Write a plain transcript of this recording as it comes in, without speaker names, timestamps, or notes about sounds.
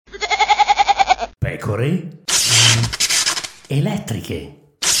Pecore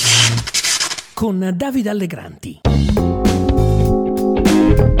elettriche con Davide Allegranti.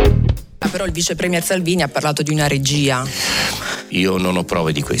 Però il vice premier Salvini ha parlato di una regia. Io non ho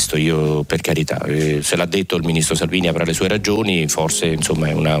prove di questo, io per carità, se l'ha detto il ministro Salvini avrà le sue ragioni, forse insomma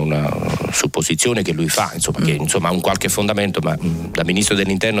è una supposizione che lui fa, insomma, che insomma ha un qualche fondamento, ma da ministro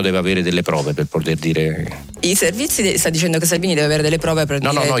dell'interno deve avere delle prove per poter dire. I servizi sta dicendo che Salvini deve avere delle prove per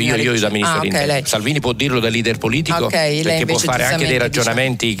dire. No, io da ministro dell'interno. Lei. Salvini può dirlo da leader politico, perché può fare anche dei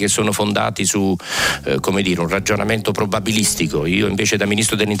ragionamenti che sono fondati su un ragionamento probabilistico. Io invece da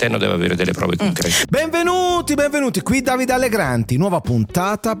ministro dell'interno devo avere delle prove concrete. Benvenuti, qui Davide Allegranti. Nuova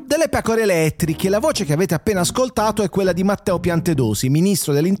puntata delle Pecore elettriche. La voce che avete appena ascoltato è quella di Matteo Piantedosi,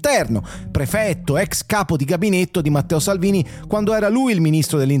 ministro dell'interno, prefetto, ex capo di gabinetto di Matteo Salvini quando era lui il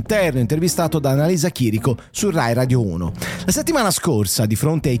ministro dell'interno, intervistato da Annalisa Chirico su Rai Radio 1. La settimana scorsa, di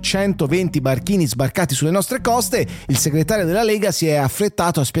fronte ai 120 barchini sbarcati sulle nostre coste, il segretario della Lega si è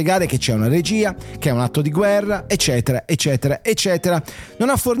affrettato a spiegare che c'è una regia, che è un atto di guerra, eccetera. Non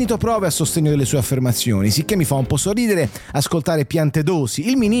ha fornito prove a sostegno delle sue affermazioni, sicché mi fa un po' sorridere ascoltare Piantedosi.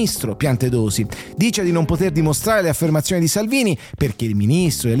 Il ministro Piantedosi dice di non poter dimostrare le affermazioni di Salvini perché il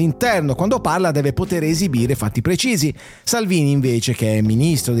ministro dell'interno quando parla deve poter esibire fatti precisi. Salvini invece, che è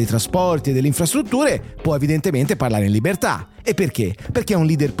ministro dei trasporti e delle infrastrutture, può evidentemente parlare in libertà. E perché? Perché è un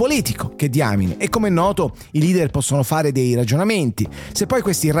leader politico, che diamine, e come è noto i leader possono fare dei ragionamenti. Se poi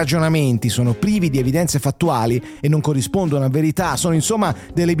questi ragionamenti sono privi di evidenze fattuali e non corrispondono a verità, sono insomma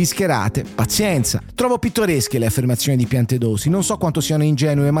delle bischerate, pazienza. Trovo pittoresche le affermazioni di Piantedosi, non so quanto siano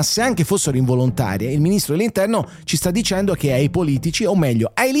ingenue, ma se anche fossero involontarie, il ministro dell'interno ci sta dicendo che ai politici, o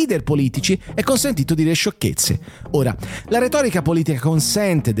meglio ai leader politici, è consentito dire sciocchezze. Ora, la retorica politica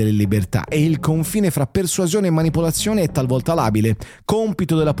consente delle libertà e il confine fra persuasione e manipolazione è talvolta labile.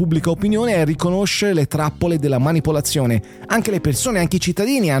 Compito della pubblica opinione è riconoscere le trappole della manipolazione. Anche le persone, anche i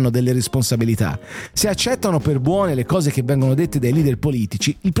cittadini hanno delle responsabilità. Se accettano per buone le cose che vengono dette dai leader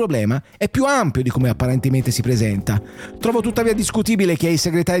politici, il problema è più ampio di come apparentemente si presenta. Trovo tuttavia discutibile che ai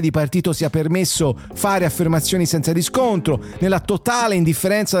segretari di partito sia permesso fare affermazioni senza riscontro, nella totale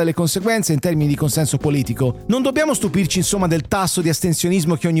indifferenza delle conseguenze in termini di consenso politico. Non dobbiamo stupirci insomma del tasso di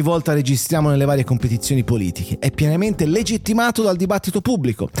astensionismo che ogni volta registriamo nelle varie competizioni politiche. È pienamente legittimato dal dibattito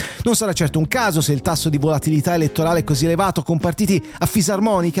pubblico. Non sarà certo un caso se il tasso di volatilità elettorale è così elevato, con partiti a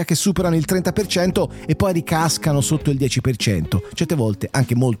fisarmonica che superano il 30% e poi ricascano sotto il 10%, certe volte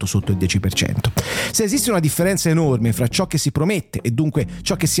anche molto sotto il 10%. Se esiste una differenza enorme fra ciò che si promette e dunque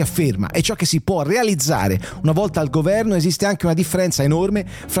ciò che si afferma e ciò che si può realizzare una volta al governo, esiste anche una differenza enorme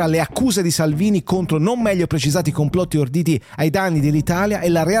fra le accuse di Salvini contro non meglio precisati complotti orditi ai danni dell'Italia e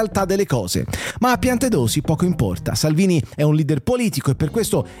la realtà delle cose. Ma a Piantedosi poco importa. Salvini è un leader politico e per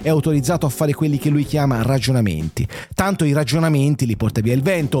questo è autorizzato a fare quelli che lui chiama ragionamenti. Tanto i ragionamenti li porta via il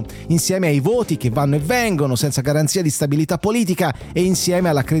vento, insieme ai voti che vanno e vengono senza garanzia di stabilità politica e insieme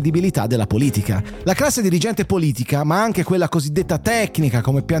alla credibilità della politica. La classe dirigente politica, ma anche quella cosiddetta tecnica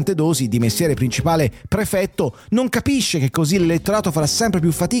come Piantedosi, di mestiere principale prefetto, non capisce che così l'elettorato farà sempre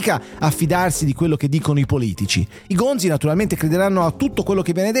più fatica a fidarsi di quello che dicono i politici. I gonzi naturalmente crederanno a tutto quello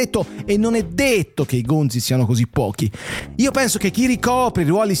che viene detto e non è detto che i gonzi siano così pochi. Io penso che chi ricopre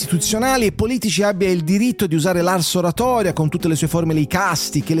ruoli istituzionali e politici abbia il diritto di usare l'ars oratoria con tutte le sue forme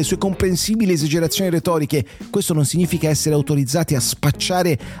leicastiche, le sue comprensibili esagerazioni retoriche. Questo non significa essere autorizzati a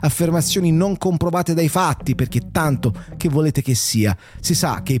spacciare affermazioni non comprovate dai fatti, perché tanto che volete che sia, si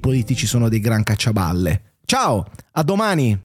sa che i politici sono dei gran cacciaballe. Ciao, a domani!